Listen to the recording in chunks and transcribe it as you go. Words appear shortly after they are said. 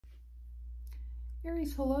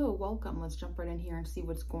Aries, hello, welcome. Let's jump right in here and see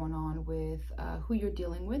what's going on with who you're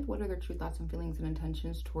dealing with. What are their true thoughts and feelings and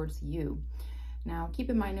intentions towards you? Now,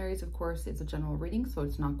 keep in mind, Aries, of course, it's a general reading, so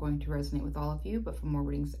it's not going to resonate with all of you. But for more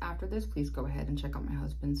readings after this, please go ahead and check out my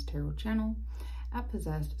husband's tarot channel at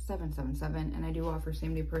Possessed777. And I do offer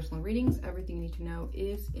same-day personal readings. Everything you need to know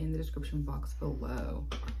is in the description box below.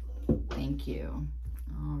 Thank you.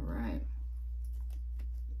 All right.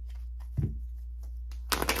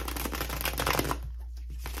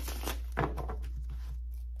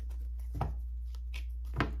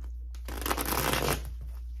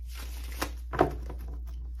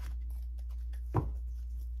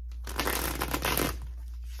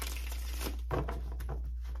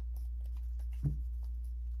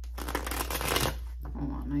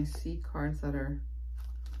 I see cards that are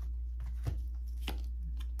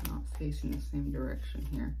not facing the same direction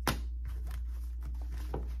here.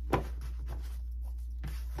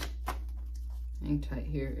 Hang tight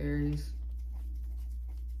here, Aries.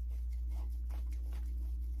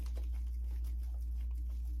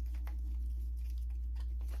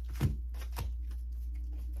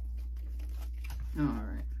 All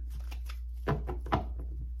right.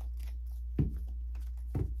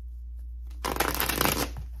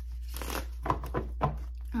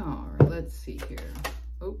 Let's see here.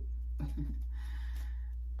 Oh,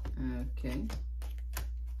 okay.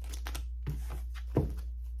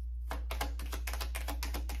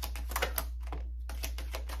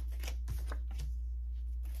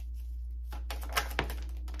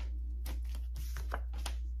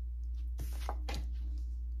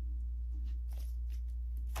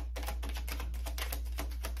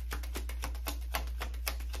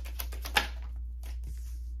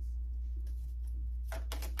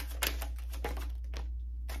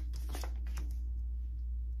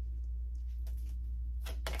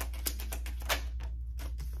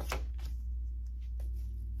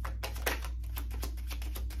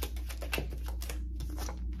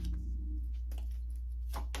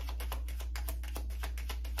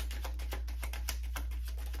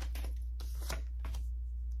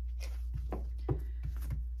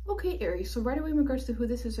 Okay, Aries, so right away in regards to who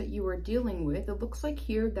this is that you are dealing with, it looks like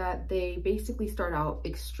here that they basically start out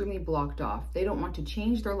extremely blocked off. They don't want to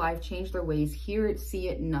change their life, change their ways, hear it, see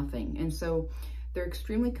it, nothing. And so they're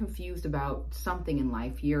extremely confused about something in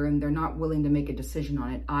life here, and they're not willing to make a decision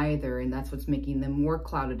on it either. And that's what's making them more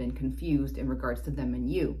clouded and confused in regards to them and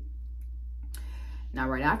you. Now,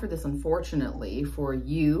 right after this, unfortunately, for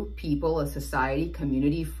you, people, a society,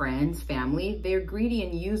 community, friends, family, they're greedy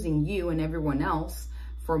and using you and everyone else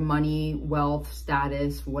for money, wealth,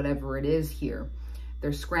 status, whatever it is here.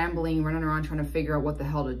 They're scrambling, running around trying to figure out what the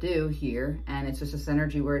hell to do here. And it's just this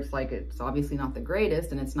energy where it's like, it's obviously not the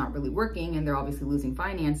greatest and it's not really working, and they're obviously losing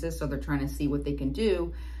finances. So they're trying to see what they can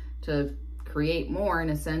do to create more, in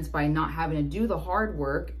a sense, by not having to do the hard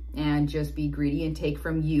work and just be greedy and take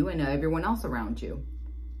from you and everyone else around you.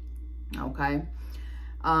 Okay.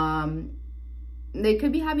 They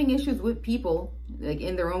could be having issues with people, like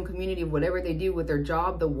in their own community, whatever they do with their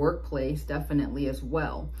job, the workplace, definitely as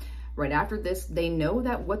well. Right after this, they know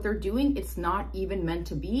that what they're doing, it's not even meant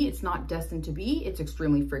to be. It's not destined to be. It's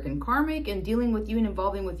extremely freaking karmic, and dealing with you and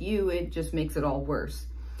involving with you, it just makes it all worse.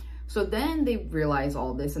 So then they realize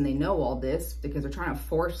all this and they know all this because they're trying to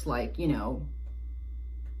force, like, you know,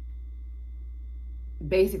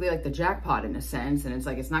 basically like the jackpot in a sense. And it's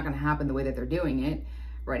like, it's not going to happen the way that they're doing it.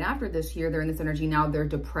 Right after this here, they're in this energy now, they're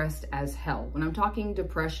depressed as hell. When I'm talking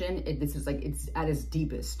depression, this is like, it's at its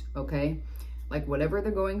deepest, okay? Like whatever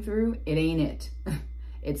they're going through, it ain't it.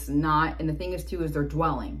 It's not. And the thing is too, is they're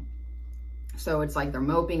dwelling. So it's like they're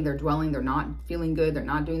moping, they're dwelling, they're not feeling good, they're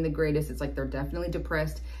not doing the greatest. It's like they're definitely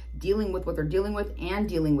depressed, dealing with what they're dealing with and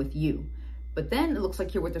dealing with you. But then it looks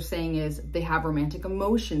like here what they're saying is they have romantic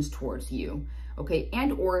emotions towards you. Okay,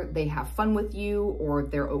 and or they have fun with you, or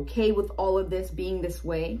they're okay with all of this being this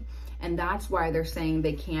way. And that's why they're saying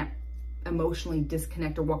they can't emotionally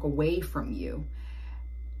disconnect or walk away from you.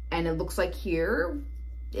 And it looks like here,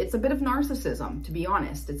 it's a bit of narcissism, to be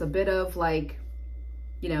honest. It's a bit of like,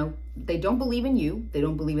 you know, they don't believe in you. They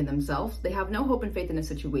don't believe in themselves. They have no hope and faith in a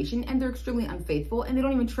situation, and they're extremely unfaithful, and they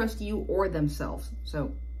don't even trust you or themselves.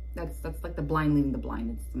 So that's like the blind leading the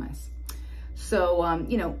blind. It's a mess. So,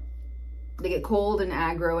 you know, they get cold and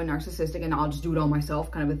aggro and narcissistic and I'll just do it all myself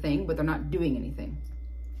kind of a thing, but they're not doing anything.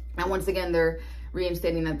 And once again, they're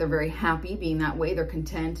reinstating that they're very happy being that way. They're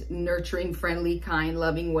content, nurturing, friendly, kind,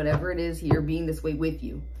 loving, whatever it is here, being this way with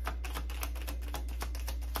you.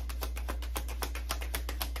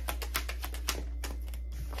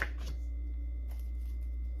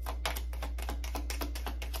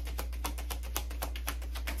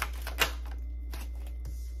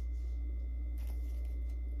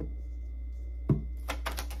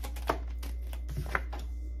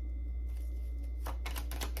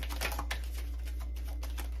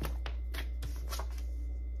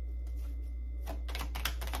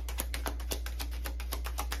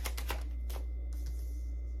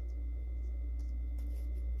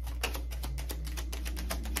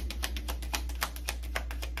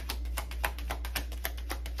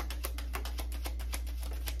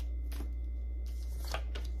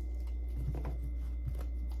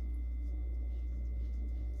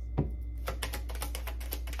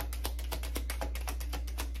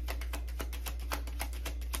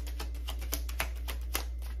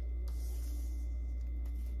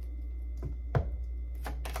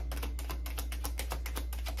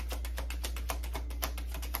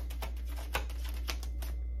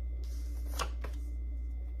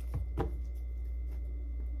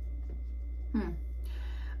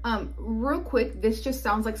 Real quick, this just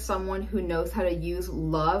sounds like someone who knows how to use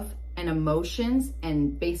love and emotions,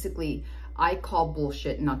 and basically I call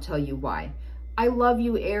bullshit, and I'll tell you why. I love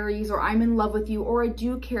you, Aries, or I'm in love with you, or I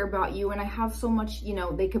do care about you, and I have so much, you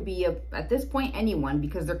know, they could be at this point anyone,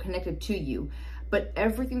 because they're connected to you. But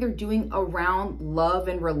everything they're doing around love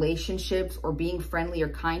and relationships or being friendly or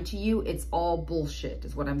kind to you, it's all bullshit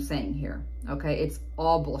is what I'm saying here. Okay, it's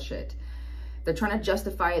all bullshit. They're trying to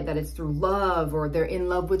justify it that it's through love, or they're in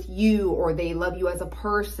love with you, or they love you as a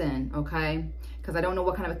person, okay? Because I don't know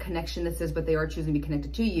what kind of a connection this is, but they are choosing to be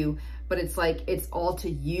connected to you. But it's like, it's all to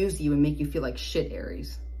use you and make you feel like shit,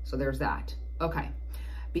 Aries. So there's that. Okay.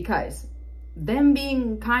 Because them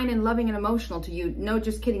being kind and loving and emotional to you, no,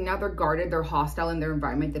 just kidding. Now they're guarded. They're hostile in their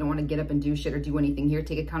environment. They don't want to get up and do shit or do anything here.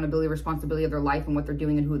 Take accountability, responsibility of their life and what they're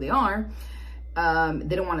doing and who they are.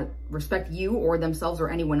 They don't want to respect you or themselves or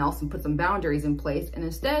anyone else and put some boundaries in place. And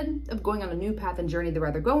instead of going on a new path and journey they'd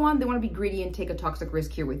rather go on, they want to be greedy and take a toxic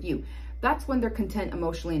risk here with you. That's when they're content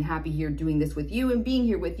emotionally and happy here doing this with you and being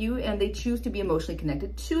here with you, and they choose to be emotionally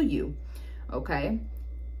connected to you, okay?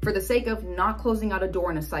 For the sake of not closing out a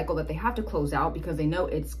door in a cycle that they have to close out because they know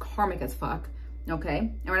it's karmic as fuck, okay?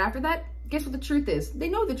 And right after that, guess what the truth is? They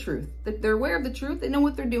know the truth. They're aware of the truth. They know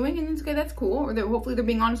what they're doing, and it's okay, that's cool. Or hopefully they're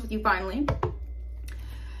being honest with you finally.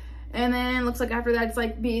 And then looks like after that, it's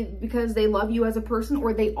like because they love you as a person,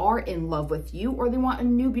 or they are in love with you, or they want a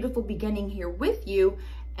new beautiful beginning here with you.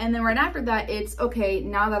 And then right after that, it's okay,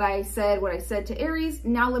 now that I said what I said to Aries,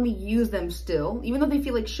 now let me use them still, even though they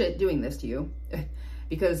feel like shit doing this to you,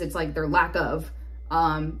 because it's like their lack of,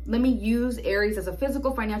 let me use Aries as a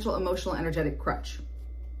physical, financial, emotional, energetic crutch.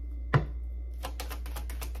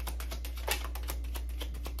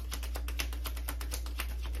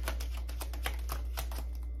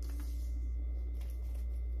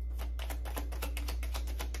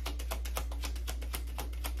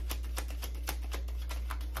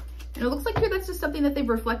 And it looks like here that's just something that they've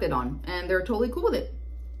reflected on and they're totally cool with it.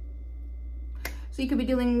 So you could be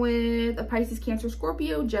dealing with a Pisces, Cancer,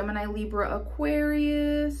 Scorpio, Gemini, Libra,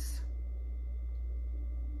 Aquarius.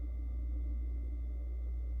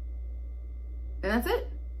 And that's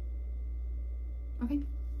it. Okay.